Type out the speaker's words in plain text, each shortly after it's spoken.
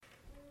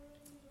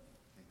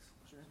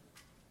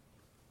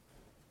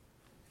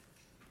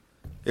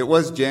It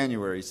was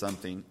January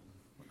something.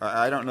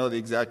 I don't know the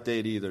exact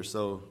date either,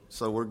 so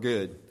we're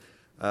good.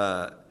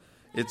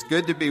 It's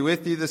good to be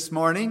with you this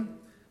morning.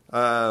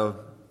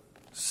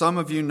 Some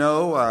of you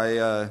know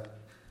I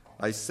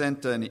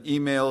sent an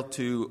email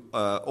to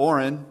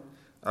Orrin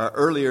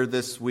earlier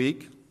this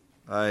week.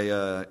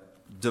 I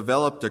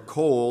developed a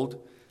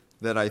cold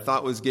that I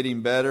thought was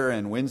getting better,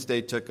 and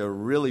Wednesday took a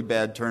really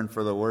bad turn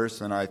for the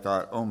worse, and I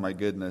thought, oh my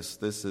goodness,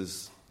 this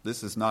is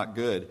not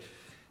good.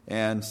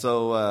 And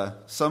so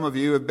some of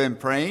you have been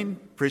praying.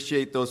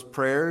 Appreciate those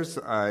prayers.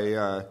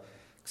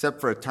 Except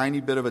for a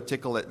tiny bit of a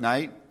tickle at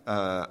night,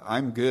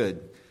 I'm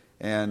good.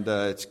 And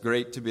it's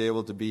great to be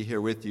able to be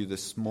here with you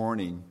this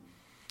morning.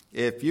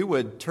 If you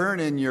would turn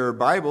in your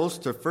Bibles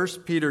to 1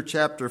 Peter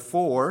chapter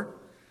 4,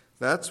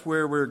 that's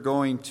where we're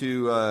going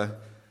to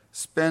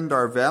spend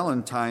our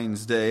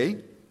Valentine's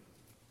Day.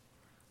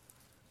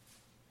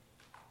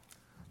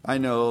 I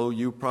know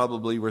you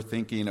probably were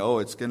thinking,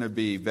 it's going to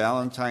be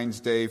Valentine's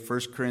Day, 1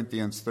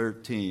 Corinthians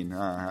 13.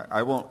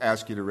 I won't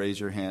ask you to raise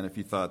your hand if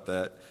you thought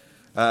that.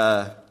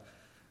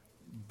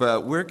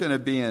 But we're going to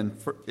be in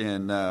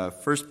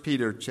 1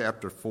 Peter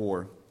chapter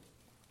 4.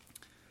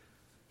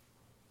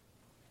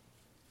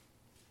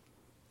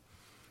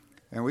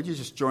 And would you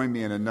just join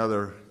me in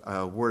another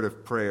word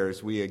of prayer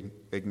as we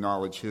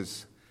acknowledge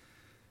His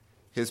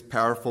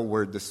powerful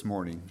word this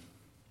morning.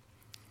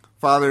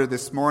 Father,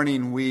 this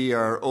morning we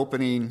are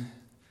opening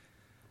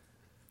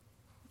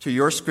to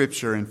your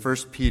scripture in 1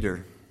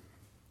 Peter,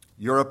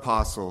 your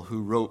apostle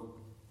who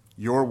wrote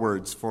your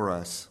words for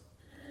us.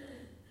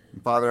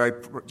 And Father, I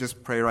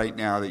just pray right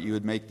now that you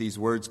would make these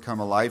words come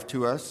alive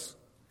to us,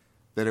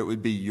 that it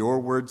would be your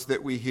words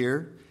that we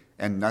hear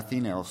and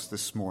nothing else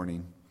this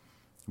morning.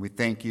 We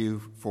thank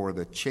you for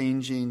the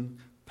changing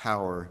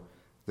power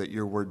that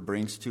your word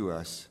brings to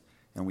us,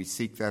 and we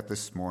seek that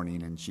this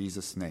morning in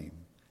Jesus' name.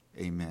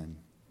 Amen.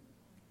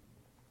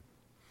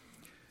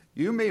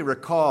 You may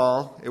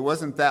recall, it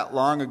wasn't that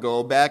long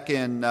ago, back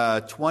in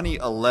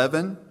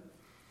 2011,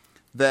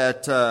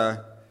 that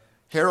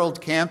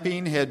Harold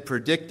Camping had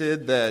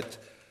predicted that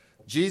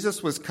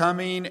Jesus was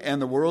coming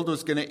and the world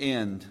was going to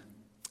end.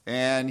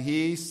 And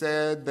he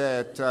said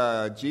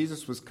that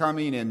Jesus was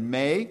coming in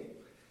May,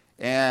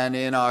 and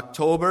in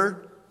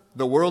October,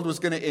 the world was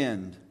going to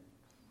end.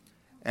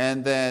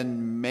 And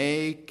then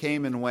May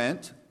came and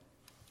went,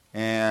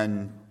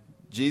 and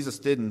Jesus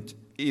didn't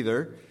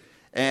either.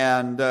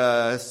 And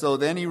so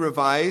then he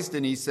revised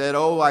and he said,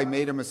 I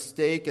made a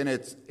mistake, and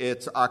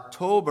it's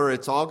October.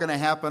 It's all going to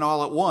happen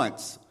all at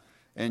once.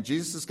 And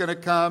Jesus is going to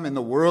come and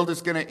the world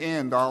is going to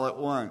end all at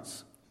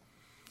once.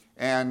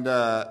 And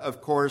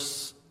of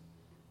course,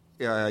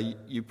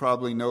 you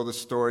probably know the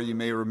story. You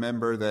may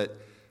remember that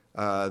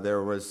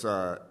there was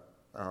a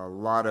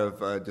lot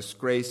of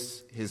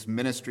disgrace. His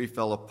ministry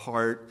fell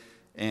apart,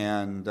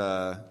 and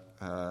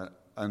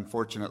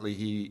unfortunately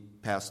he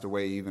passed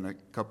away even a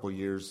couple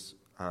years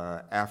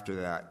after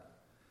that.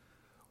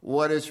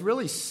 What is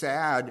really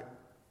sad,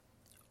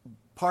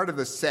 part of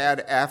the sad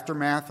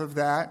aftermath of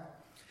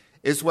that,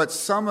 is what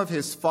some of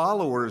his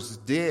followers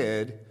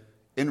did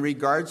in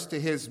regards to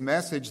his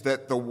message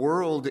that the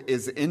world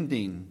is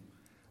ending,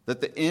 that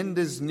the end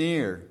is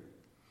near.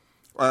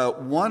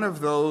 One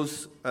of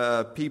those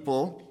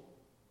people,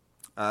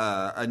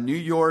 a New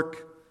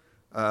York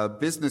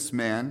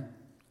businessman,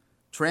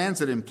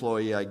 transit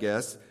employee, I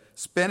guess,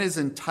 spent his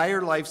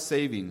entire life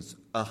savings,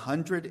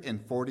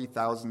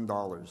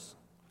 $140,000,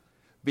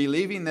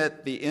 believing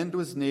that the end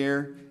was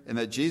near and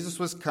that Jesus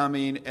was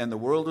coming and the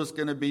world was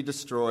going to be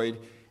destroyed,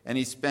 and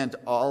he spent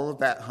all of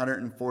that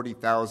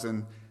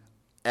 $140,000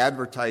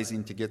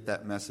 advertising to get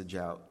that message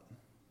out.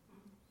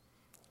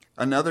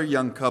 Another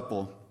young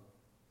couple,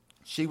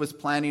 she was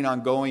planning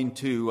on going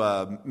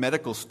to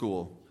medical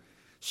school.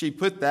 She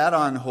put that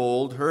on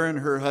hold. Her and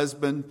her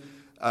husband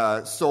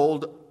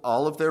sold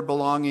all of their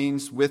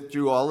belongings,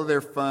 withdrew all of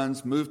their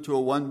funds, moved to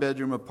a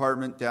one-bedroom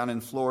apartment down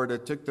in Florida,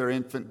 took their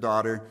infant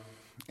daughter,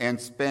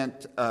 and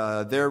spent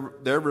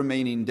their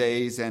remaining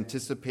days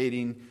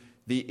anticipating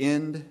the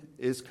end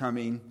is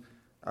coming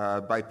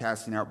by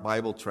passing out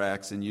Bible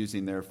tracts and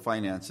using their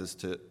finances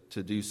to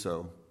do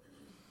so.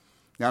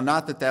 Now,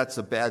 not that that's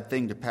a bad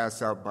thing to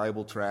pass out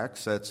Bible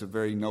tracts. That's a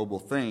very noble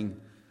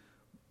thing.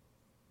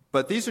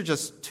 But these are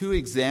just two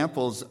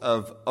examples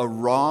of a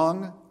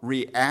wrong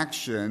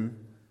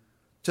reaction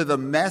to the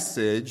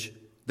message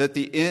that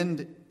the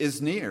end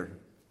is near.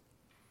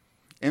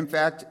 In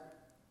fact,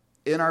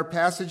 in our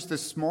passage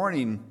this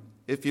morning,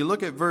 if you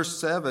look at verse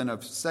 7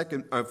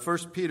 of 1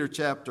 Peter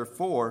chapter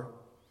 4,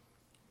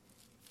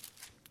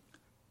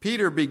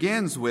 Peter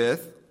begins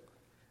with,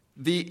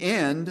 the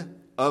end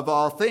of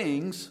all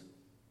things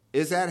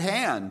is at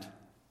hand.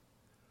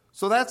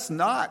 So that's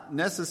not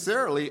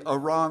necessarily a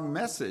wrong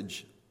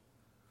message.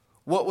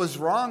 What was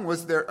wrong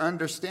was their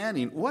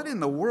understanding. What in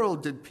the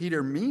world did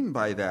Peter mean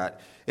by that?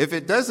 If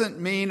it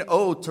doesn't mean,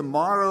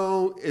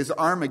 tomorrow is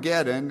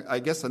Armageddon, I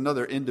guess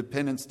another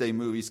Independence Day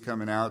movie's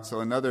coming out,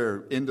 so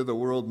another end of the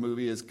world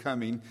movie is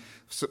coming.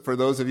 So for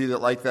those of you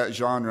that like that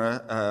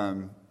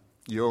genre,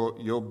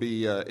 You'll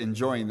be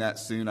enjoying that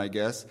soon, I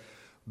guess.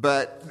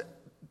 But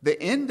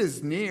the end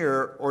is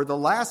near, or the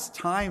last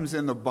times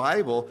in the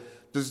Bible,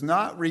 does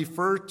not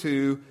refer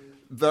to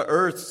the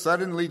earth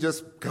suddenly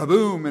just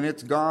kaboom and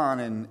it's gone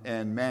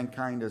and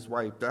mankind is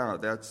wiped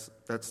out.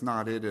 That's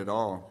not it at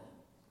all.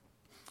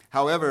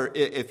 However,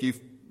 if you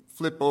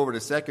flip over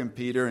to 2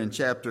 Peter in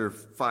chapter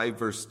 5,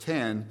 verse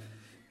 10,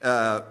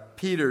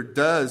 Peter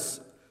does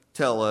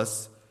tell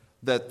us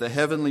that the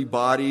heavenly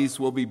bodies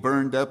will be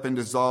burned up and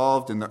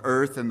dissolved, and the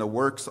earth and the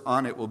works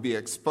on it will be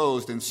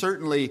exposed. And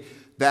certainly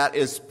that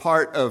is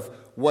part of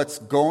what's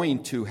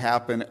going to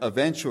happen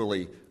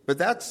eventually. But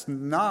that's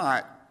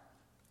not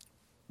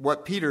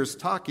what Peter's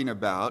talking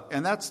about,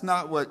 and that's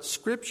not what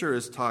Scripture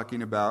is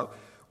talking about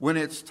when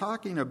it's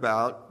talking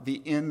about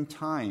the end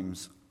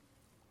times.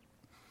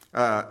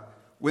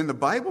 When the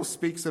Bible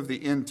speaks of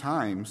the end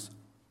times,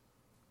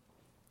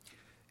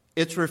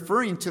 it's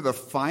referring to the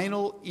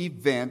final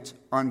event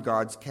on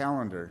God's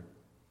calendar.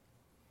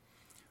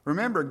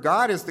 Remember,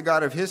 God is the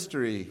God of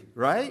history,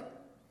 right?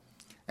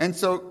 And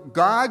so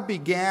God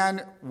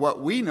began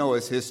what we know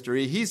as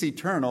history. He's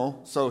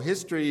eternal, so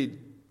history,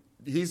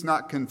 He's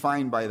not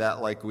confined by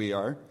that like we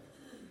are.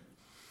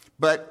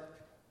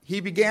 But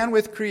He began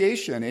with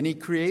creation, and He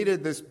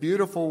created this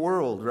beautiful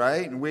world,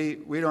 right? And we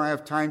don't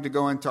have time to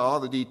go into all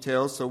the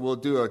details, so we'll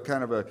do a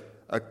kind of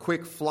a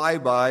quick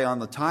flyby on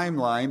the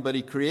timeline. But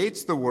He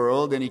creates the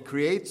world, and He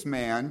creates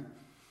man.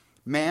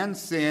 Man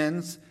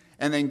sins,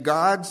 and then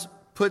God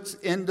puts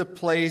into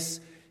place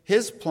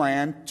His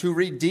plan to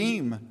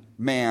redeem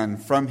man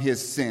from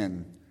his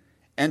sin,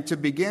 and to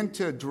begin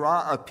to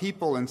draw a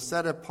people and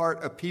set apart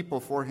a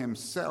people for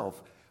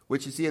Himself,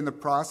 which is He in the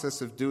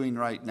process of doing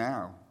right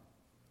now.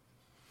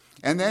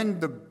 And then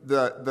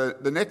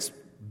the next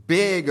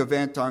big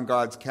event on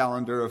God's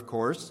calendar, of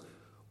course,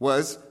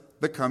 was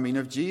the coming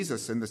of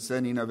Jesus and the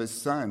sending of His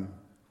Son,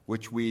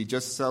 which we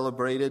just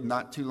celebrated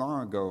not too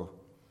long ago.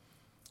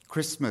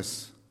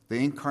 Christmas, the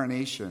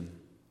incarnation.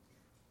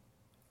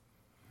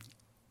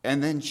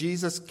 And then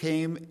Jesus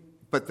came.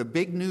 But the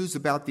big news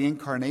about the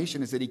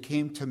incarnation is that He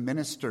came to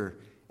minister,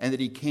 and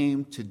that He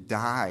came to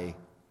die,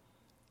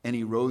 and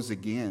He rose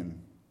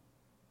again.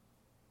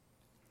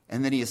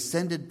 And then He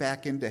ascended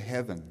back into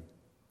heaven.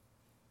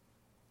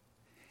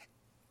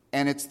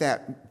 And it's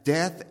that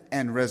death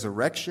and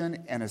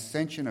resurrection and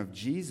ascension of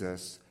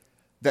Jesus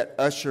that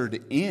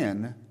ushered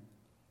in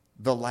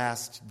the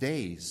last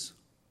days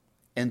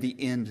and the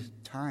end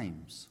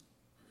times.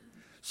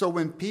 So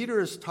when Peter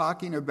is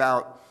talking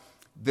about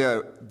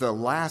the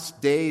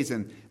last days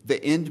and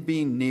the end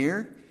being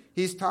near,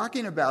 he's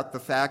talking about the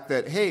fact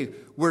that, hey,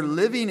 we're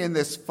living in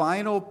this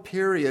final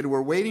period.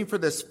 We're waiting for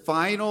this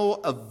final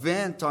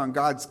event on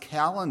God's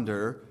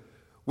calendar,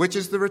 which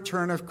is the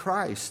return of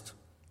Christ.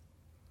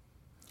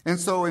 And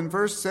so in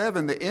verse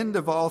 7, the end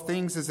of all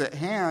things is at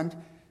hand.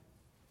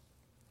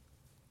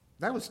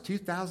 That was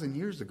 2,000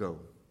 years ago.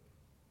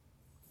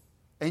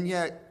 And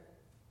yet,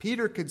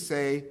 Peter could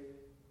say,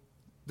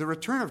 the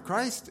return of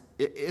Christ,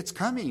 it's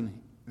coming.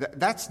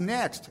 That's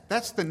next.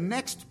 That's the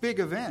next big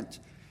event.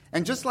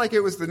 And just like it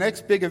was the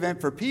next big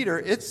event for Peter,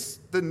 it's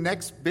the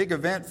next big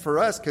event for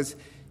us, because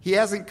He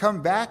hasn't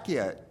come back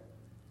yet.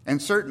 And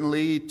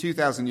certainly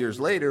 2,000 years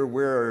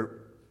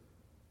later,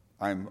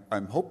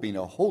 I'm hoping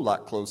a whole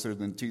lot closer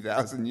than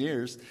 2,000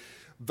 years.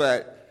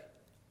 But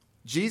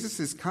Jesus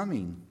is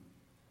coming.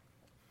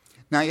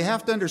 Now you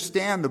have to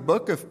understand, the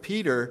book of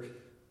Peter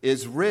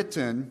is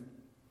written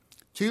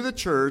to the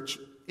church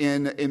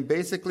in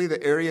basically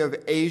the area of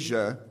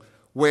Asia,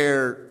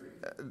 where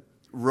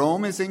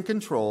Rome is in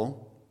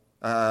control.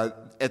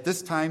 At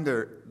this time,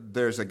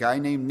 there's a guy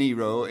named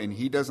Nero, and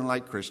he doesn't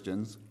like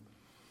Christians.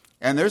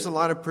 And there's a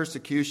lot of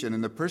persecution,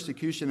 and the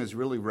persecution is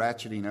really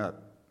ratcheting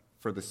up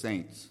for the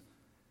saints.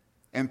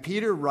 And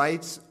Peter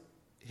writes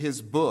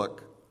his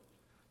book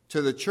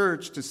to the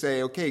church to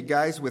say, okay,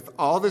 guys, with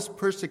all this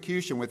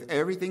persecution, with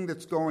everything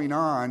that's going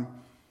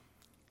on,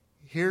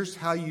 here's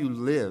how you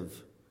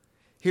live.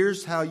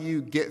 Here's how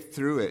you get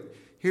through it.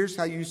 Here's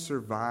how you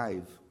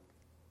survive.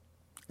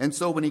 And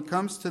so when he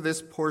comes to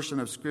this portion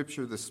of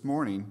Scripture this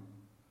morning,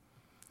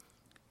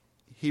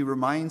 he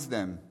reminds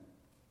them,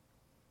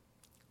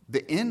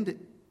 the end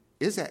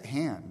is at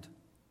hand.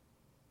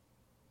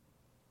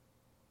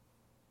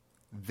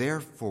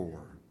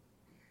 Therefore,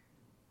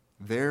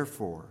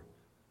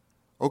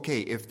 okay,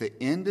 if the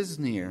end is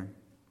near,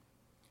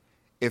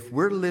 if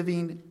we're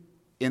living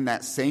in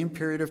that same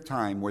period of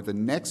time where the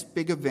next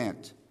big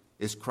event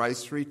is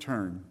Christ's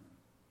return,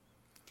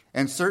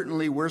 and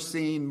certainly we're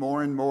seeing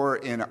more and more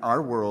in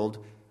our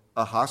world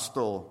a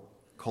hostile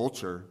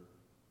culture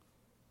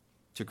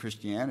to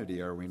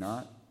Christianity, are we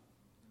not?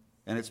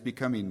 And it's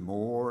becoming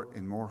more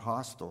and more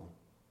hostile.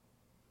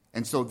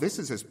 And so this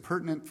is as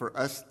pertinent for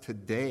us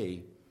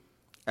today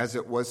as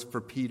it was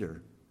for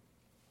Peter.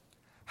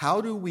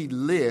 How do we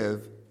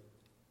live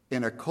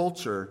in a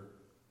culture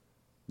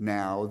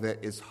now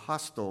that is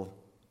hostile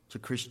to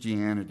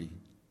Christianity?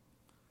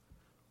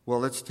 Well,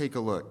 let's take a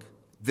look.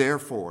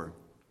 Therefore,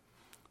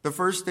 the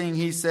first thing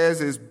he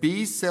says is,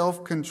 be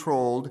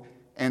self-controlled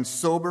and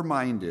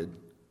sober-minded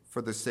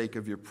for the sake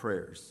of your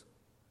prayers.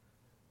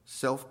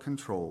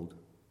 Self-controlled.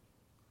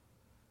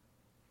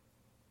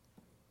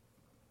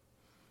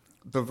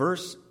 The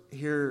verse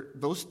here,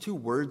 those two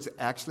words,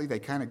 actually, they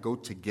kind of go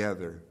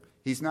together.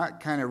 He's not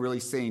kind of really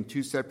saying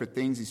two separate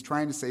things. He's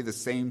trying to say the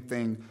same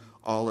thing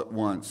all at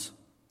once.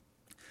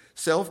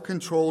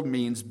 Self-controlled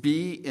means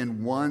be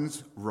in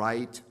one's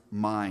right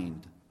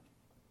mind.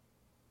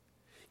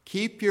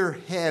 Keep your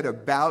head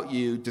about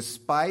you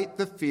despite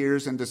the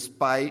fears and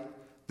despite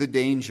the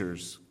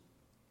dangers.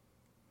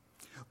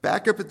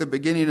 Back up at the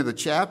beginning of the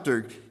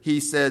chapter, he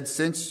said,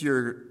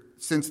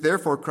 since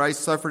therefore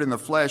Christ suffered in the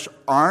flesh,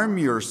 arm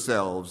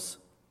yourselves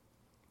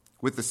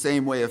with the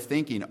same way of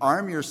thinking.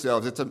 Arm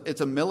yourselves.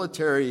 It's a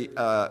military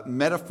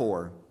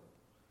metaphor.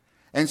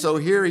 And so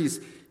here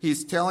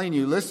he's telling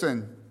you,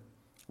 listen,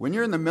 when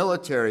you're in the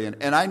military,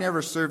 and I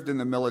never served in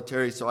the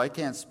military, so I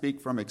can't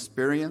speak from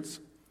experience,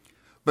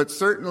 but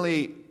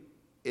certainly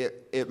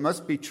it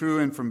must be true,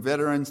 and from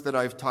veterans that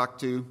I've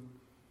talked to,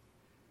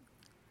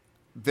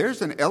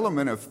 there's an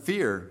element of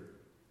fear,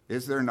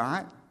 is there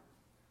not?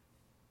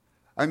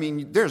 I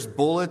mean, there's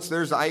bullets,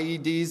 there's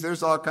IEDs,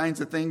 there's all kinds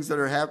of things that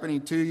are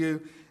happening to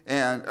you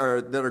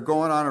or that are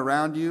going on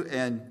around you,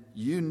 and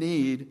you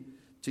need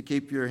to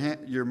keep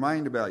your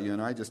mind about you.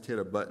 And I just hit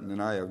a button,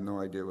 and I have no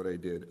idea what I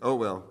did. Oh,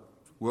 well,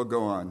 we'll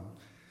go on.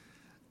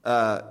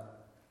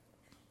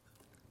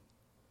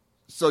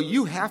 So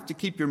you have to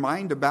keep your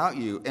mind about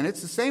you. And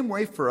it's the same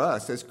way for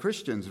us as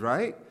Christians,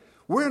 right?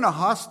 We're in a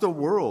hostile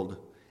world.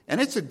 And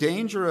it's a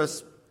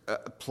dangerous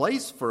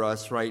place for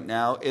us right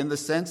now in the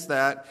sense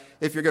that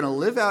if you're going to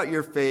live out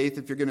your faith,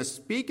 if you're going to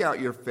speak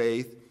out your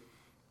faith,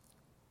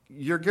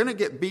 you're going to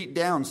get beat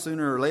down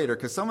sooner or later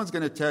because someone's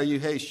going to tell you,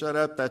 hey, shut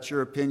up, that's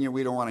your opinion,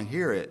 we don't want to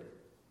hear it.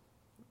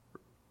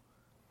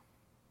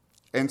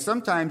 And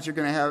sometimes you're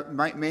going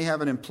to may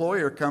have an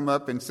employer come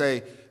up and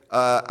say,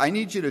 I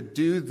need you to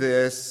do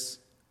this,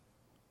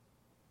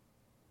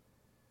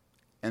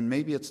 and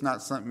maybe it's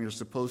not something you're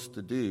supposed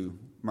to do.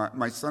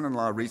 My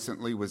son-in-law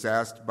recently was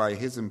asked by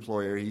his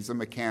employer, he's a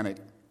mechanic,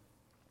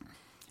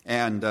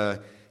 and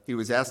he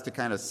was asked to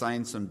kind of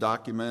sign some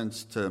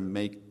documents to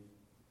make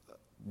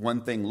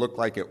one thing look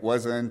like it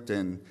wasn't,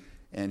 and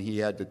he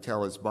had to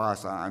tell his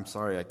boss, I'm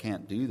sorry, I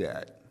can't do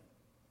that.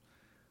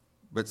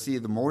 But see,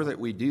 the more that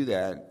we do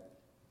that,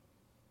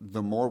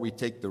 the more we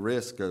take the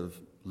risk of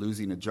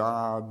losing a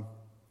job,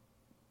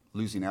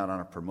 losing out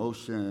on a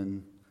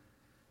promotion.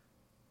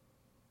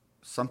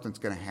 Something's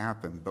going to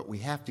happen, but we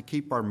have to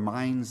keep our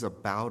minds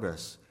about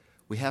us.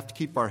 We have to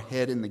keep our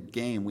head in the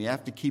game. We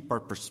have to keep our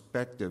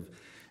perspective.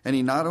 And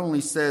he not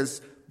only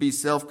says be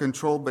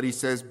self-controlled, but he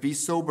says be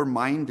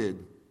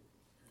sober-minded.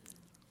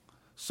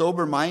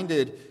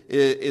 Sober-minded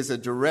is a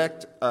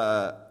direct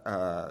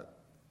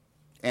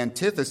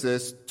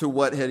antithesis to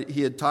what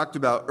he had talked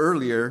about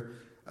earlier.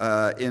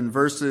 In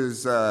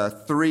verses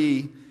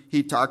 3,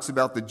 he talks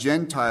about the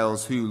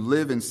Gentiles who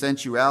live in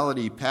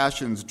sensuality,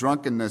 passions,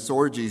 drunkenness,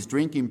 orgies,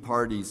 drinking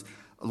parties,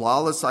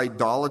 lawless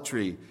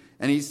idolatry.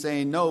 And he's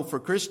saying, no, for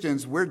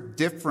Christians, we're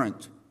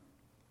different.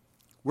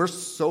 We're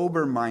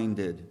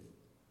sober-minded.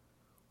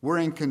 We're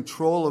in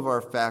control of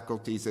our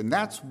faculties, and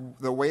that's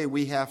the way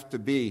we have to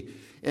be.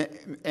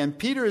 And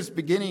Peter is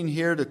beginning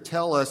here to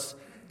tell us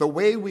the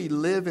way we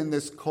live in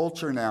this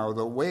culture now,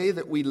 the way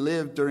that we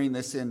live during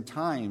this end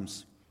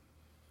times.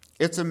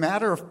 It's a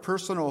matter of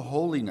personal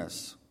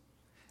holiness.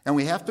 And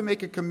we have to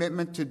make a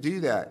commitment to do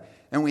that.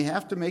 And we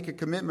have to make a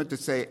commitment to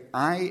say,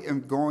 I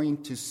am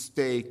going to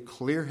stay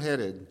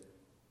clear-headed.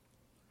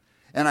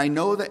 And I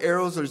know the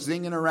arrows are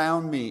zinging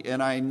around me.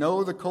 And I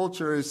know the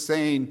culture is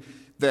saying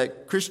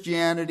that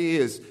Christianity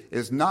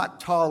is not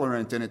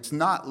tolerant and it's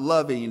not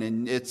loving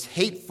and it's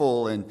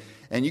hateful and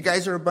you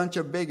guys are a bunch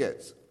of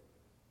bigots.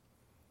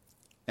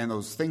 And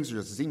those things are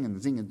just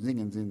zinging, zinging,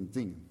 zinging, zinging,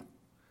 zinging.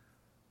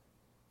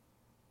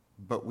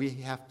 But we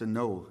have to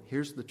know,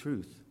 here's the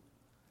truth.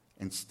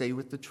 And stay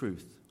with the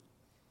truth.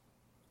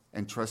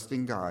 And trust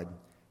in God.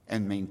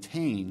 And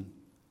maintain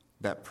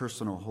that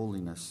personal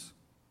holiness.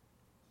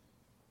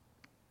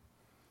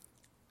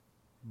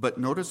 But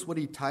notice what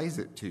he ties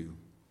it to.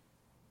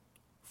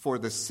 For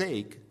the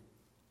sake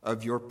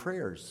of your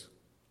prayers.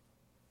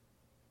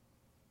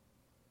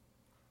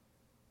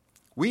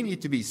 We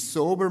need to be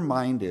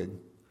sober-minded.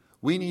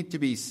 We need to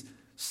be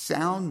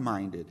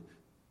sound-minded.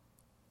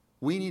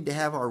 We need to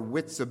have our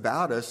wits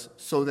about us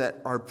so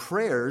that our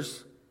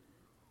prayers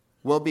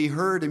will be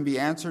heard and be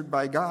answered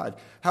by God.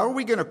 How are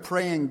we going to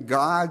pray in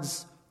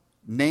God's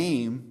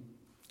name?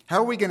 How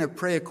are we going to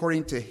pray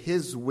according to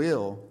His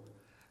will?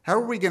 How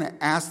are we going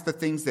to ask the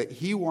things that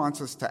He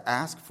wants us to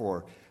ask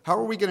for? How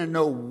are we going to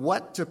know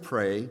what to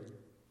pray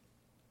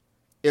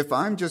if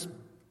I'm just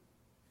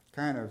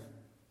kind of...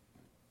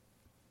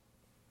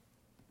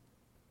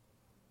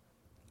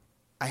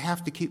 I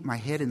have to keep my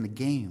head in the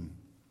game.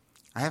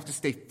 I have to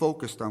stay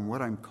focused on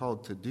what I'm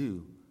called to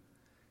do.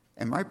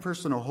 And my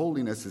personal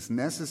holiness is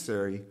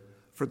necessary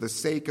for the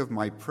sake of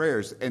my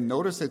prayers. And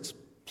notice it's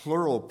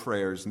plural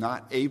prayers,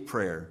 not a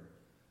prayer.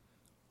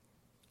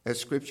 As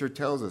Scripture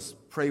tells us,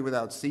 pray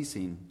without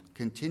ceasing,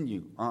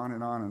 continue on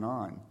and on and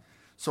on.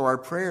 So our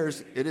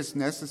prayers, it is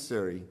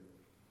necessary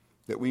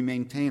that we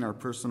maintain our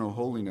personal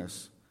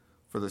holiness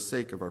for the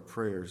sake of our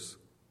prayers.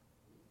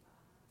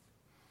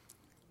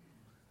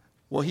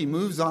 Well, he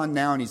moves on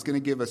now, and he's going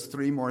to give us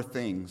 3 more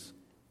things.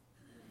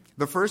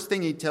 The first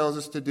thing he tells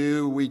us to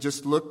do, we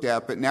just looked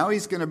at, but now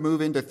he's going to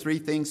move into 3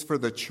 things for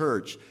the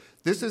church.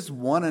 This is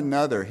one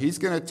another. He's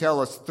going to tell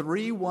us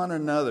 3 one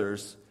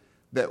another's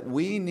that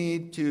we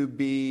need to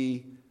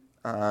be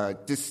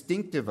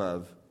distinctive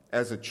of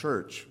as a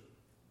church,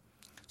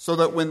 so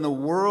that when the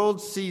world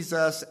sees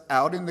us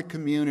out in the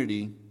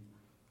community,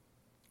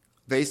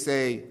 they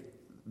say,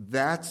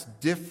 that's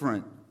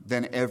different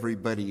than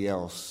everybody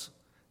else.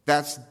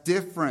 That's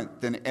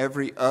different than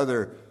every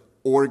other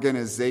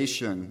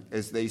organization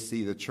as they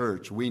see the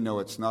church. We know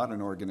it's not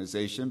an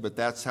organization, but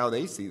that's how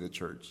they see the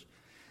church.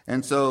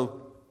 And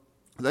so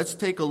let's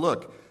take a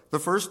look. The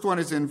first one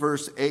is in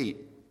verse 8.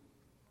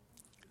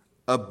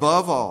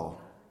 Above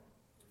all,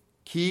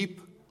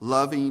 keep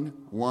loving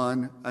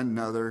one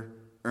another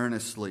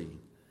earnestly.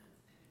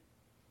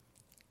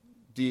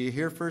 Do you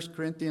hear 1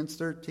 Corinthians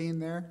 13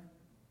 there?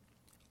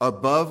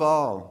 Above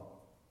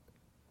all,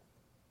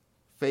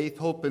 faith,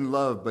 hope, and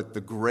love, but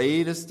the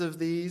greatest of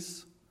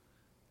these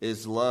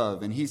is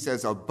love. And he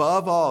says,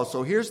 above all.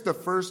 So here's the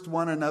first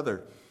one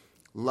another.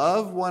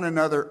 Love one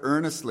another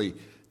earnestly.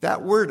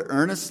 That word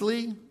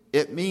earnestly,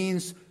 it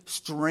means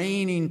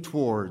straining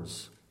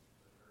towards.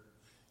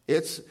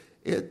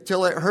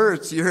 Till it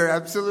hurts. You're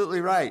absolutely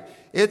right.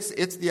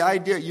 It's the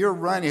idea. You're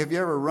running. Have you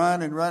ever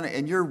run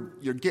and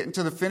you're getting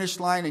to the finish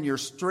line and you're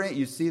straight.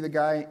 You see the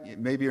guy.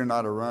 Maybe you're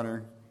not a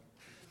runner,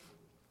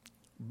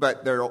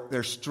 but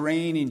they're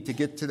straining to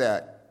get to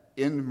that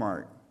end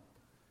mark.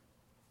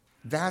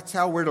 That's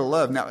how we're to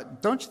love. Now,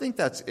 don't you think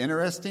that's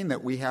interesting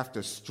that we have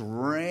to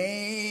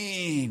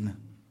strain?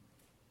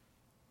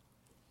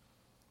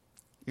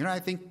 You know, I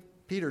think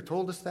Peter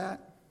told us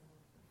that.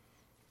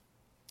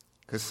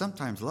 Because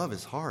sometimes love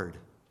is hard,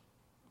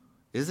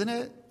 isn't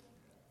it?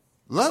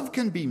 Love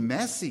can be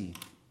messy.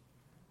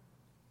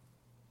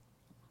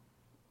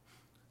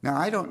 Now,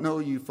 I don't know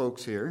you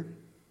folks here,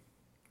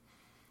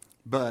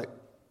 but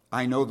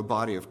I know the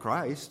body of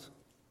Christ.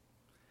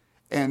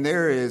 And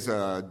there is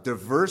a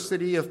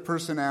diversity of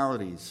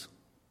personalities.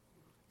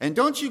 And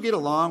don't you get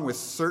along with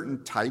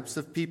certain types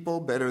of people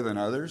better than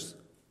others?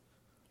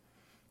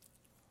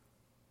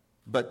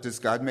 But does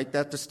God make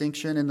that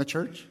distinction in the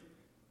church?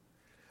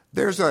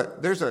 There's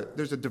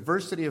a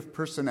diversity of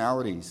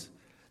personalities.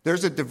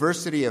 There's a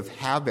diversity of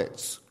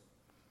habits.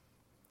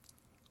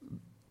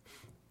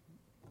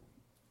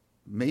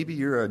 Maybe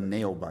you're a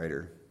nail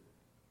biter.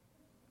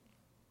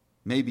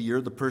 Maybe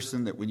you're the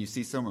person that when you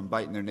see someone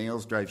biting their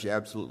nails drives you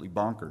absolutely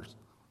bonkers.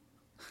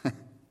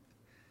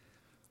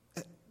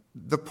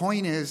 The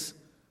point is,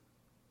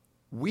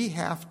 we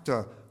have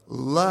to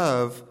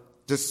love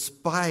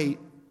despite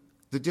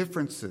the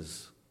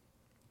differences.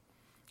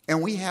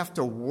 And we have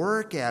to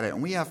work at it,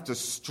 and we have to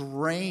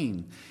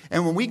strain.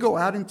 And when we go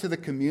out into the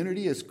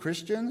community as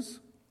Christians,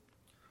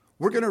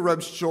 we're going to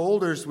rub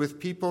shoulders with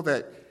people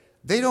that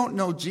they don't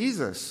know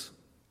Jesus.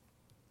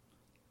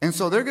 And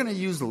so they're going to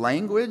use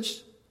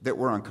language that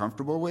we're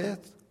uncomfortable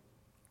with.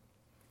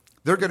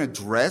 They're going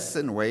to dress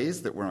in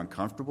ways that we're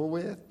uncomfortable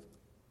with.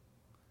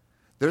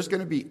 There's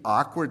going to be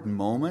awkward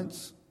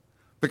moments.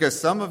 Because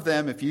some of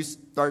them, if you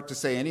start to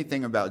say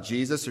anything about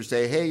Jesus or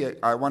say, hey,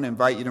 I want to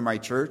invite you to my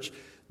church,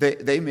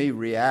 they may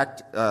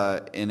react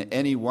in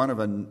any one of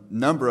a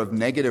number of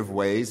negative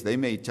ways. They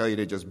may tell you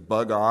to just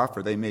bug off,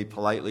 or they may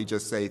politely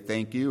just say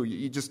thank you.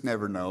 You just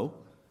never know.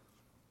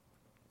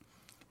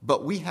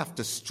 But we have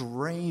to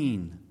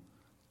strain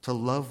to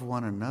love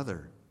one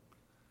another.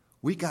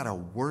 We got to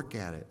work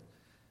at it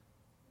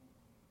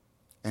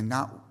and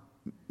not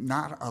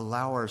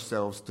allow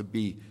ourselves to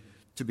be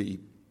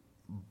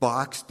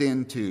boxed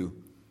into,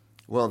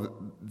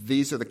 well,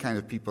 these are the kind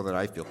of people that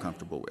I feel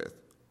comfortable with.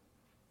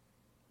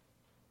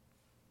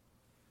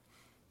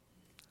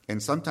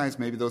 And sometimes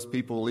maybe those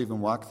people will even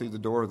walk through the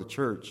door of the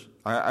church.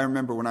 I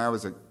remember when I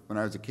was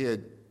a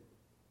kid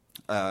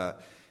at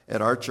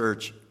our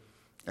church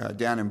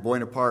down in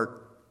Buena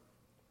Park,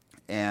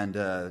 and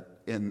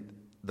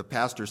the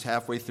pastor's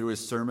halfway through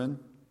his sermon,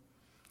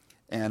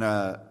 and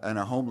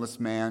a homeless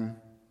man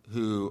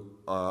who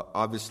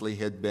obviously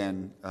had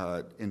been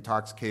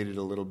intoxicated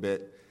a little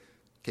bit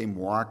came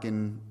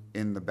walking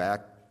in the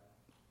back,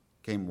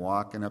 came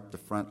walking up the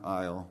front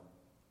aisle,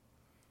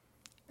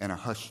 and a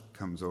hush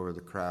comes over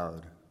the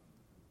crowd.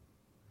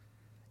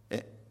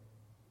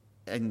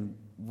 And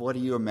what do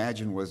you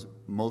imagine was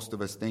most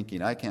of us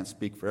thinking? I can't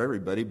speak for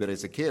everybody, but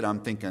as a kid, I'm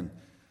thinking,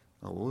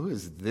 oh, who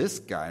is this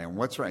guy and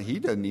what's right? He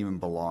doesn't even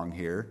belong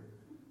here.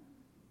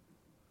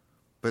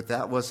 But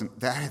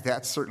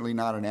that's certainly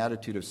not an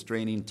attitude of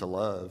straining to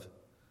love.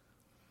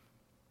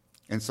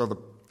 And so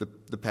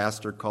the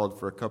pastor called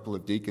for a couple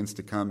of deacons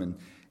to come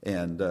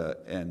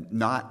and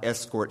not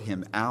escort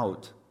him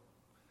out,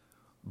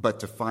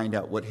 but to find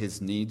out what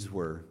his needs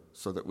were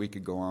so that we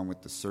could go on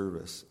with the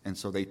service. And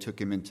so they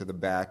took him into the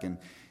back, and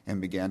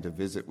and began to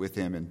visit with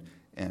him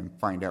and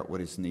find out what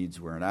his needs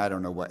were. And I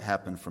don't know what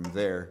happened from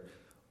there.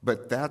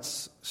 But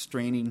that's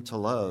straining to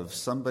love.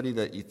 Somebody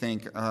that you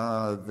think,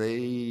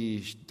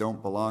 they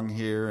don't belong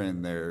here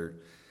and they're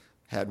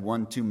had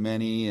one too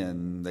many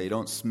and they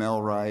don't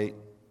smell right.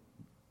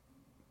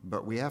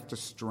 But we have to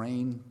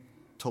strain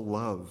to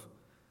love.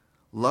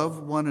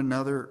 Love one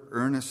another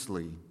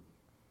earnestly.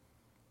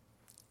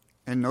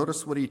 And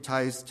notice what he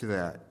ties to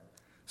that.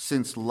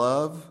 Since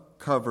love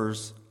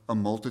covers a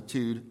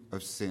multitude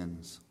of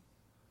sins.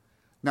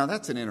 Now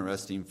that's an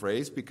interesting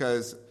phrase,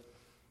 because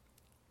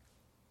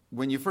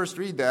when you first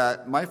read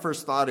that, my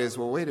first thought is,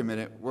 well, wait a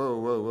minute,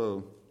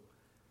 whoa.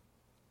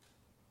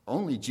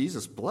 Only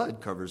Jesus'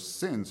 blood covers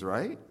sins,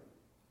 right?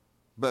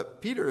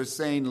 But Peter is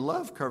saying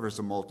love covers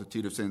a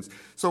multitude of sins.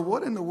 So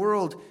what in the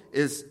world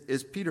is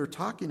Peter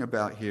talking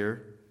about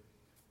here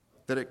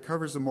that it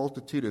covers a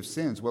multitude of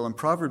sins? Well, in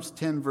Proverbs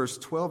 10, verse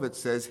 12, it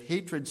says,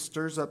 hatred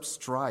stirs up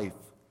strife,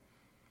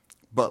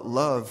 but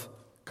love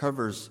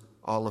covers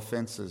all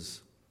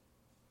offenses.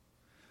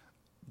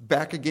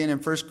 Back again in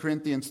 1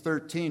 Corinthians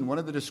 13, one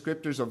of the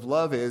descriptors of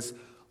love is,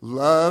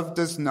 love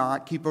does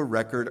not keep a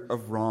record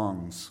of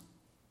wrongs.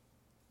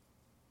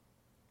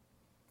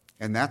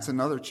 And that's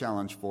another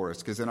challenge for us,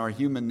 because in our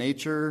human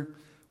nature,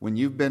 when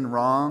you've been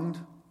wronged,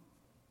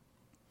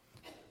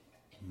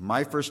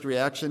 my first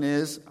reaction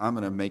is, I'm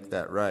going to make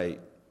that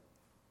right.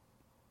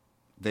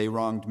 They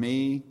wronged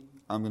me,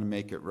 I'm going to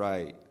make it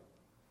right.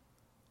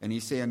 And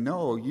he's saying,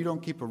 no, you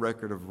don't keep a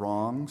record of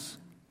wrongs.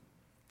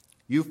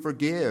 You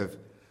forgive.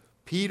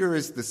 Peter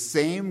is the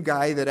same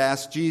guy that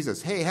asked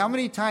Jesus, hey, how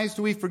many times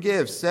do we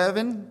forgive?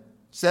 7?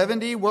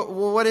 70?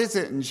 What is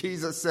it? And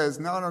Jesus says,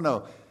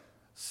 no.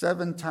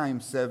 7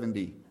 times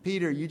 70.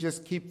 Peter, you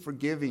just keep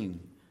forgiving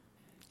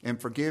and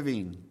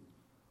forgiving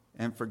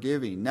and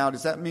forgiving. Now,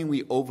 does that mean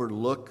we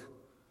overlook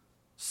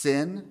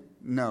sin?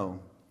 No.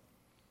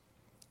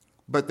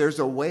 But there's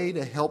a way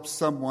to help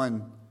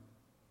someone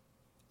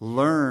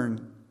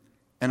learn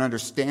and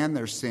understand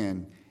their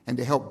sin and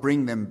to help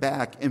bring them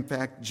back. In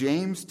fact,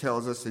 James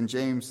tells us in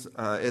James,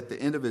 at the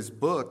end of his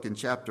book in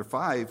chapter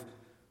 5,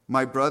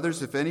 my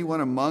brothers, if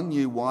anyone among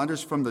you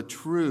wanders from the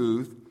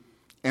truth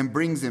and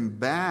brings him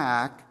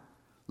back,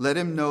 let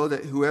him know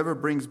that whoever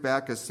brings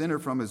back a sinner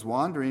from his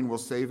wandering will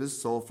save his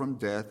soul from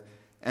death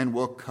and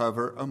will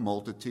cover a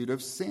multitude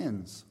of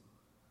sins.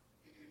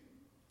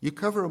 You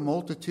cover a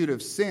multitude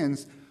of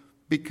sins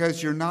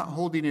because you're not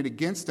holding it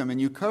against them. And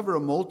you cover a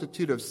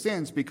multitude of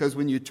sins because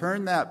when you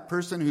turn that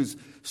person who's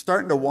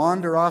starting to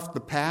wander off the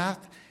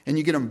path and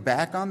you get them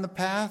back on the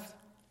path,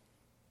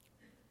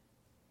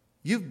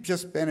 you've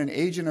just been an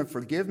agent of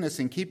forgiveness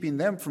in keeping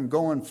them from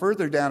going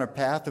further down a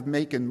path of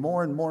making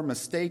more and more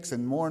mistakes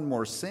and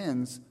more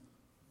sins.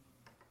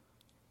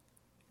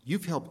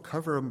 You've helped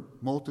cover a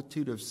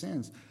multitude of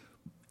sins.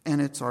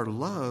 And it's our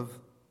love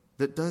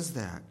that does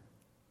that.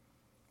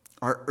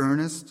 Our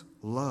earnest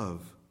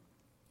love.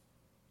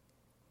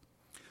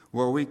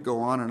 Well, we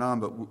go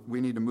on, but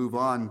we need to move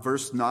on.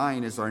 Verse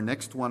 9 is our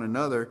next one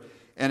another.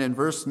 And in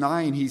verse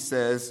 9 he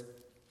says,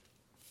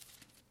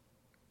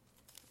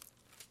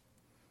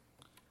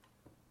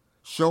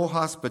 show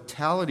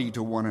hospitality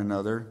to one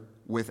another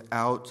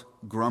without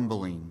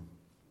grumbling.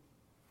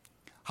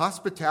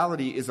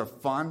 Hospitality is a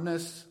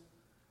fondness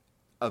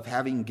of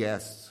having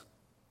guests.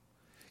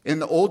 In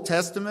the Old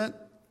Testament,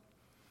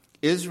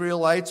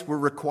 Israelites were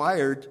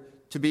required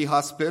to be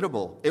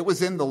hospitable. It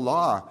was in the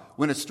law.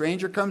 When a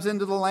stranger comes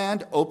into the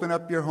land, open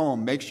up your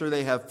home. Make sure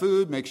they have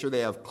food, make sure they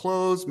have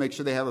clothes, make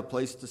sure they have a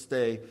place to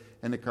stay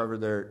and to cover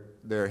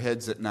their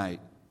heads at night.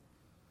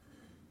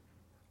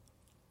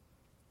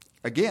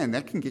 Again,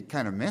 that can get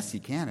kind of messy,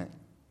 can't it?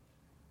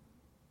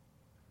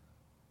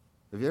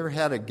 Have you ever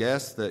had a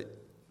guest that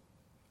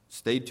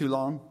stayed too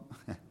long?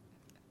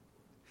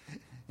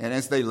 And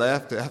as they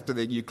left, after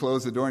you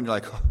close the door, and you're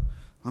like, oh,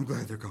 I'm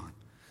glad they're gone.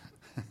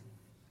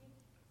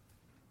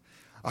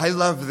 I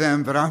love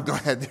them, but I'm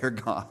glad they're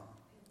gone.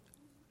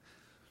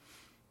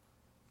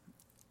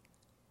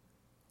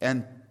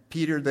 And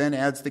Peter then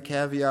adds the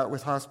caveat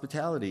with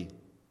hospitality.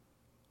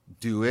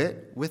 Do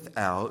it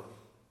without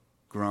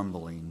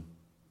grumbling.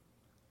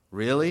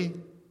 Really?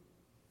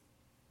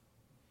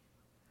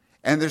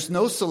 And there's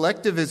no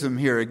selectivism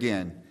here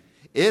again.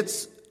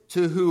 It's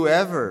to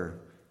whoever.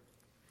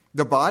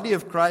 The body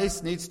of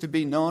Christ needs to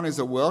be known as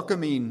a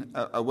welcoming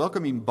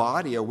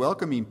body, a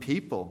welcoming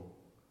people.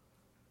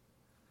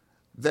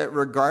 That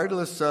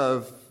regardless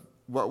of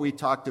what we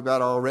talked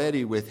about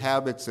already with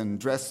habits and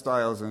dress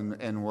styles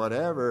and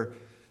whatever,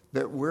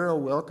 that we're a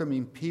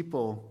welcoming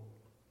people.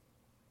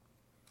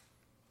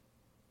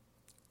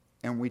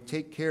 And we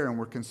take care and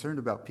we're concerned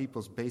about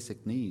people's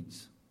basic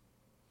needs.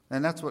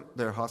 And that's what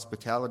their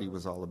hospitality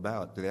was all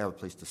about. Do they have a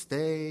place to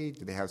stay?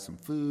 Do they have some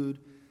food?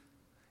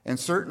 And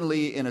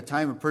certainly in a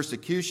time of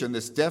persecution,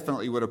 this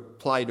definitely would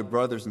apply to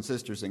brothers and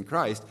sisters in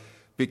Christ,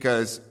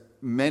 because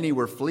many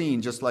were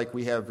fleeing, just like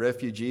we have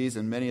refugees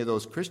and many of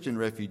those Christian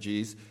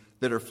refugees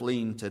that are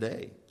fleeing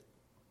today.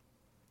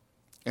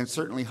 And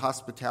certainly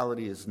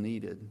hospitality is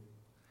needed.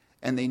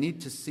 And they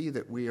need to see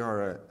that we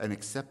are an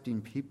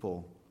accepting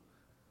people.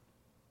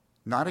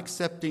 Not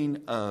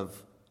accepting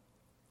of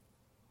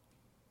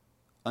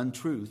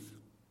untruth.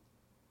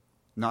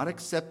 Not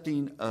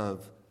accepting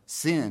of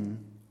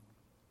sin.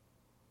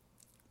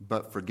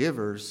 But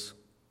forgivers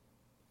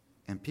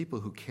and people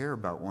who care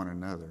about one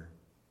another.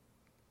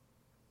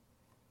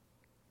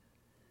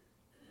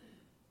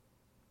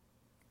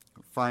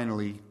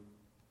 Finally,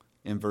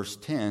 in verse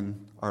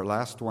 10, our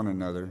last one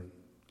another,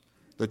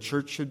 the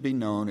church should be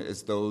known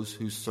as those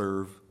who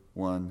serve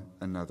one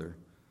another.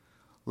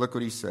 Look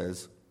what he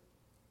says.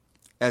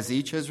 As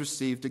each has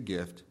received a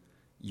gift,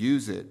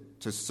 use it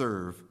to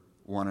serve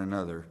one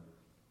another.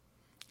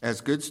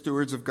 As good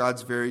stewards of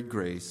God's varied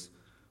grace,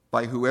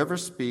 by whoever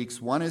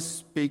speaks, one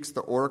speaks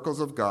the oracles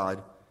of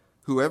God.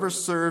 Whoever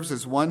serves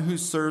is one who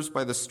serves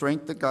by the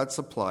strength that God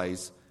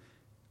supplies.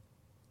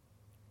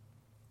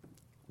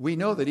 We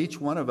know that each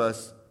one of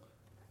us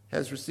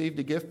has received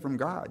a gift from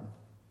God.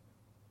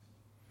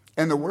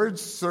 And the word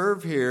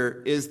serve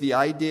here is the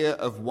idea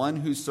of one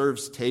who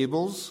serves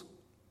tables.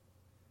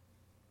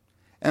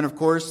 And of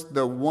course,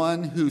 the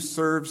one who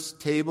serves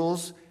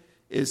tables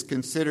is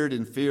considered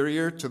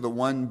inferior to the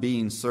one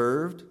being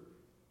served.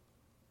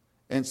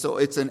 And so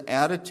it's an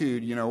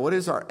attitude. What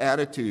is our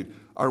attitude?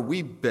 Are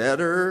we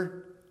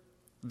better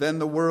than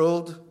the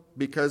world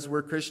because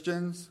we're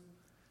Christians?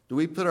 Do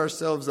we put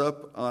ourselves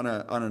up on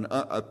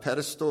a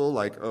pedestal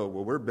like, oh,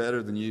 well, we're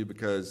better than you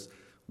because,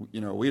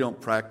 we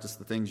don't practice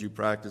the things you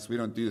practice. We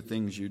don't do the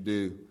things you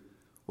do.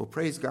 Well,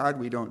 praise God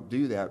we don't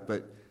do that,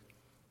 but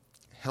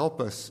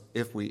help us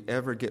if we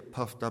ever get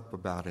puffed up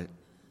about it.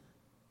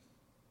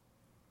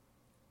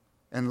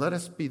 And let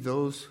us be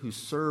those who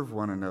serve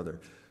one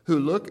another,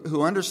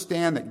 who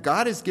understand that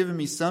God has given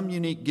me some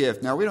unique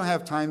gift. Now, we don't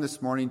have time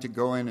this morning to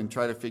go in and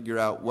try to figure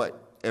out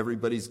what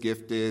everybody's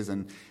gift is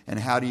and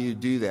how do you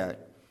do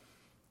that.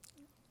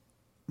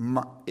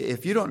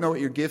 If you don't know what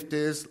your gift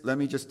is, let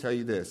me just tell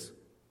you this.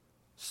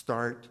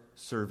 Start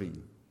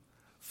serving.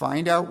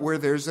 Find out where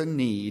there's a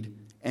need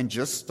and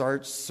just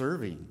start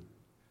serving.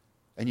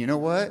 And you know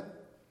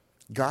what?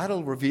 God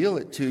will reveal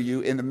it to you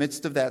in the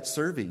midst of that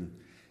serving.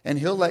 And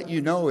He'll let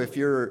you know if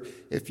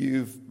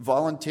you've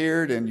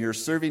volunteered and you're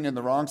serving in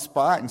the wrong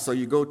spot, and so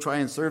you go try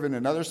and serve in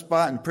another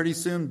spot, and pretty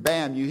soon,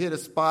 bam, you hit a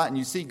spot and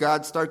you see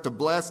God start to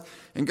bless,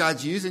 and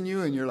God's using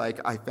you, and you're like,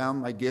 I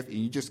found my gift, and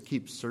you just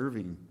keep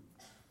serving.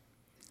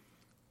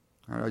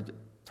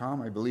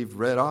 Tom, I believe,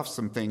 read off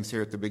some things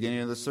here at the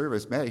beginning of the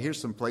service. Man,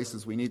 here's some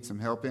places we need some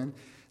help in.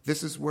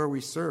 This is where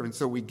we serve. And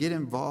so we get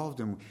involved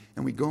and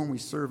we go and we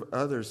serve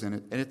others.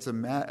 And it's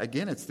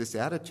it's this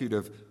attitude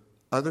of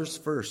others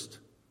first,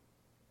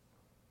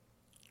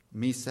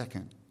 me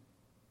second.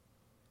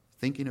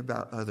 Thinking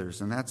about others.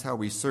 And that's how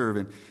we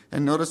serve.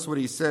 And notice what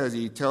he says.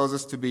 He tells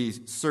us to be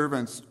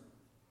servants,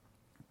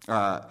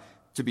 to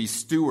be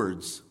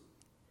stewards.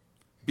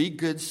 Be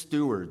good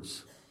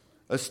stewards.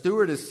 A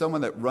steward is someone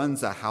that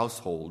runs a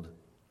household.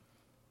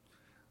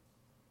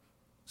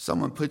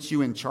 Someone puts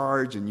you in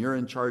charge and you're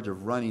in charge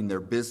of running their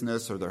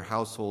business or their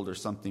household or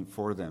something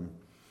for them.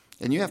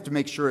 And you have to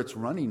make sure it's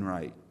running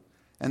right.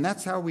 And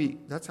that's how we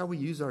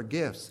use our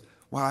gifts.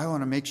 Well, I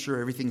want to make sure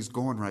everything's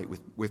going right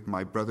with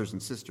my brothers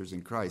and sisters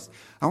in Christ.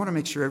 I want to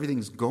make sure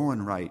everything's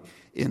going right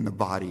in the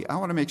body. I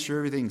want to make sure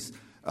everything's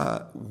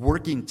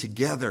working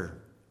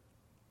together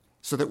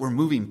so that we're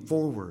moving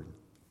forward.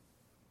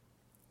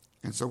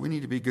 And so we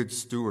need to be good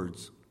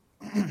stewards.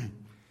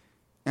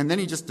 And then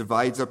he just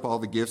divides up all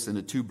the gifts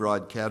into two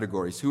broad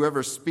categories.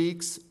 Whoever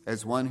speaks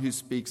as one who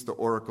speaks the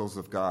oracles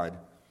of God.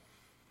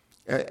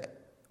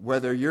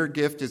 Whether your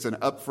gift is an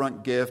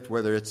upfront gift,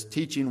 whether it's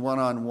teaching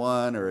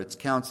one-on-one or it's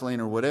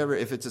counseling or whatever,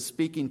 if it's a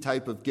speaking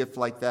type of gift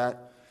like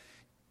that,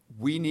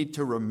 we need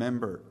to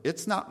remember,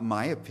 it's not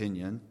my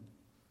opinion.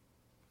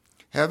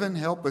 Heaven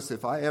help us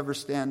if I ever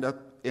stand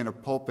up in a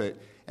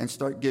pulpit and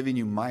start giving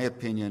you my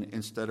opinion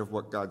instead of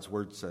what God's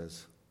Word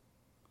says.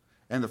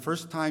 And the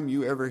first time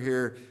you ever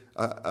hear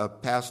a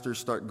pastor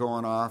start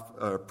going off,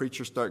 a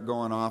preacher start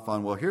going off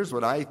on, well, here's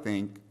what I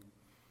think,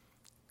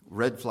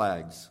 red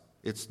flags.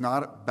 It's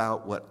not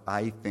about what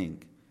I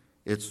think.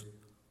 It's,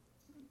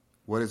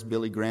 what is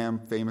Billy Graham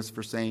famous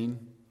for saying?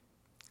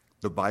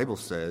 The Bible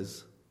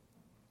says,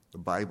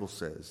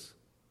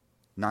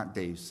 not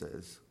Dave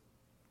says.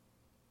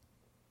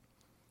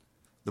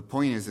 The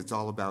point is, it's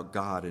all about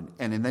God.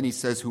 And then he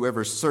says,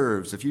 whoever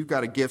serves, if you've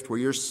got a gift where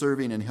you're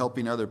serving and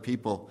helping other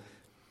people,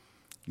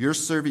 you're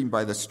serving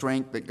by the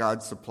strength that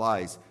God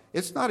supplies.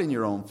 It's not in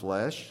your own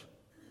flesh.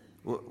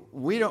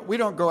 We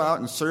don't go out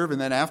and serve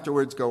and then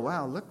afterwards go,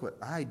 wow, look what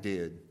I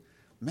did.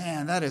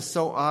 Man, that is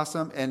so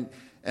awesome. And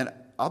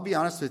I'll be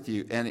honest with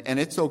you, and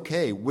it's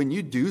okay. When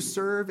you do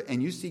serve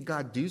and you see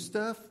God do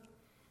stuff,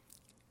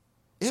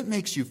 it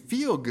makes you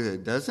feel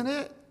good, doesn't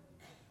it?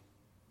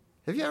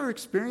 Have you ever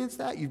experienced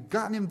that? You've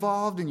gotten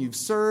involved and you've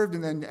served,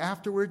 and then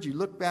afterwards you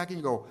look back and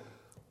you go,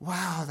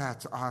 wow,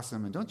 that's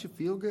awesome. And don't you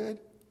feel good?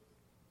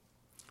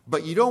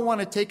 But you don't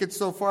want to take it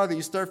so far that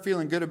you start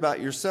feeling good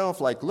about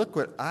yourself, like, look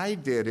what I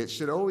did. It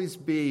should always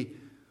be,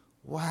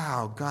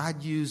 wow,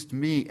 God used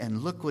me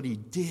and look what he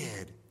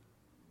did.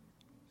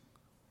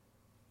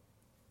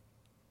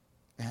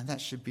 And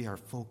that should be our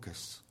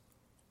focus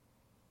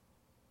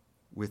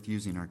with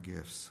using our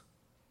gifts.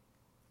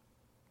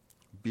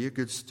 Be a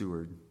good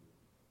steward.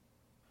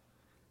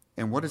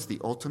 And what is the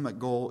ultimate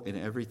goal in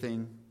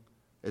everything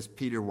as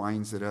Peter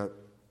winds it up?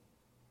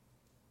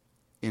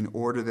 In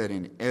order that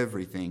in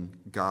everything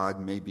God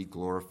may be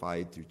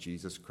glorified through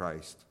Jesus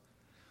Christ.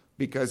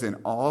 Because in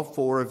all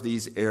four of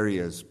these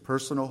areas,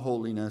 personal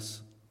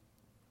holiness,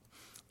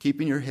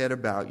 keeping your head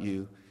about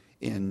you,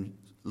 in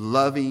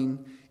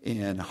loving,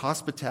 in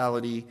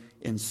hospitality,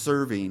 in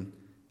serving,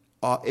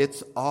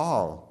 it's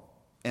all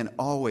and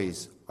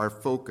always our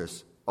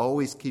focus.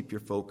 Always keep your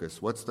focus.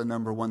 What's the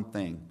number one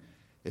thing?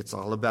 It's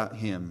all about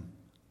him.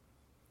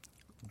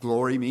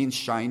 Glory means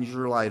shine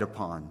your light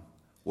upon.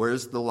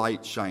 Where's the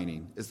light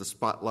shining? Is the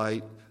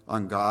spotlight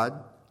on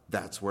God?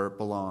 That's where it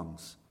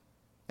belongs.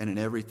 And in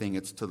everything,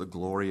 it's to the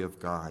glory of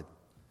God.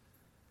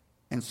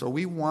 And so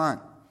we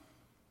want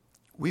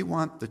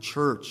the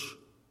church,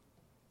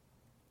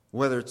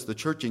 whether it's the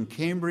church in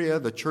Cambria,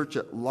 the church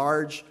at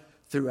large,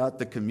 throughout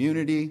the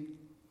community,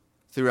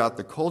 throughout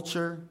the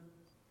culture,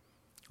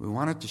 we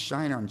want it to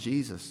shine on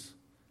Jesus.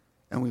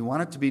 And we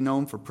want it to be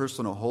known for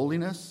personal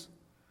holiness.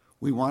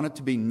 We want it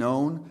to be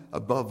known,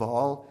 above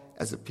all,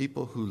 as a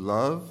people who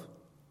love,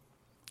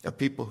 a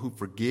people who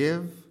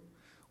forgive.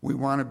 We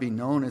want to be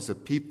known as a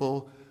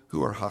people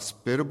who are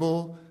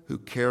hospitable, who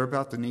care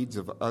about the needs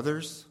of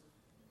others,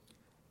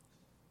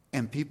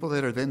 and people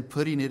that are then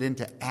putting it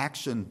into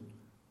action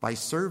by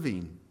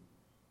serving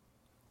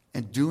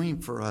and doing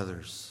for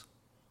others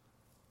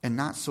and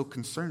not so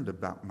concerned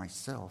about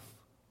myself.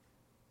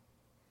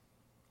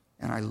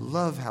 And I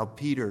love how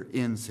Peter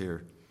ends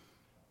here.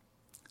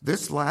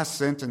 This last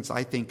sentence,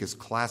 I think, is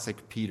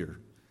classic Peter.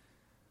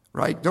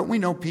 Right? Don't we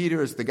know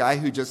Peter as the guy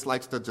who just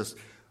likes to just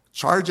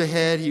charge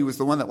ahead? He was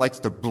the one that likes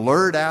to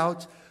blurt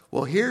out.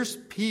 Well, here's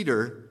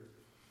Peter,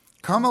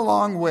 come a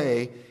long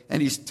way,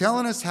 and he's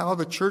telling us how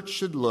the church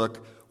should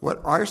look, what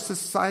our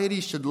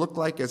society should look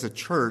like as a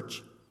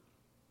church.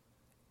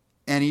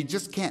 And he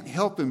just can't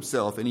help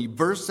himself, and he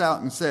bursts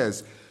out and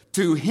says,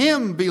 "To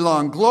him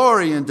belong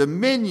glory and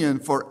dominion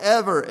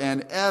forever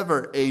and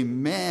ever.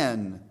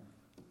 Amen."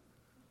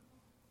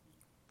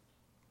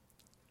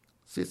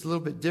 See, it's a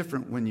little bit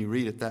different when you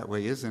read it that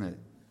way, isn't it?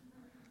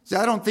 See,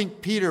 I don't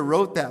think Peter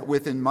wrote that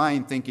with in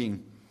mind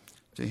thinking,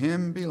 "To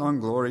him belong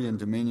glory and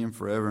dominion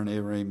forever and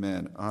ever,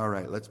 amen." All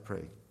right, let's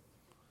pray.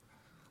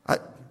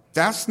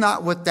 That's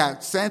not what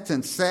that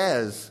sentence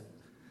says.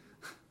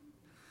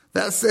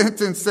 That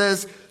sentence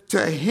says,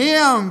 "To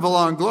him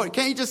belong glory."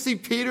 Can't you just see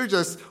Peter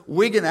just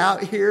wigging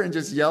out here and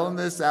just yelling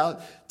this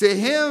out? "To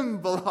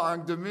him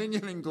belong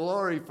dominion and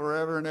glory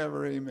forever and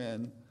ever,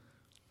 amen."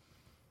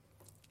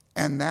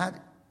 And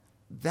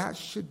that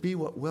should be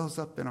what wells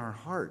up in our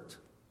heart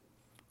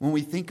when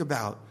we think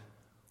about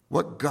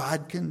what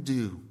God can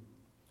do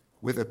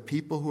with a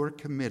people who are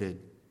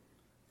committed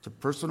to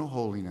personal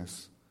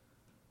holiness,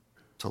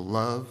 to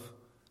love,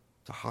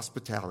 to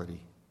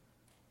hospitality,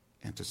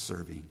 and to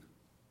serving.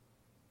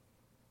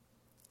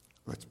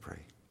 Let's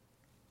pray.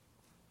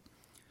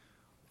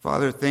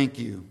 Father, thank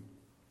you.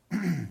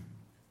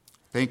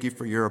 Thank you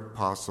for your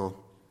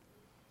apostle.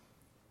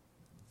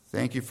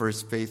 Thank you for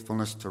his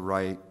faithfulness to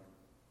write.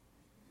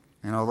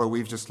 And although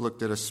we've just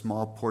looked at a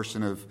small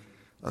portion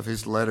of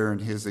his letter and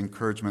his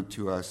encouragement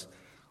to us,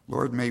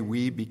 Lord, may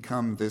we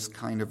become this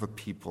kind of a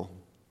people.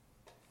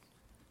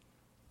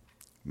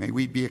 May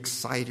we be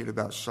excited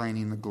about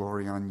shining the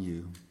glory on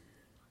you.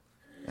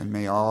 And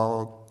may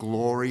all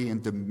glory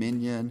and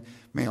dominion,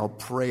 may all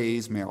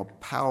praise, may all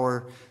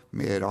power,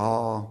 may it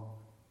all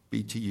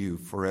be to you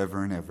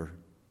forever and ever.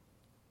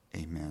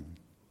 Amen.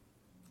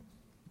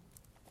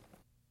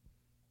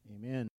 Amen.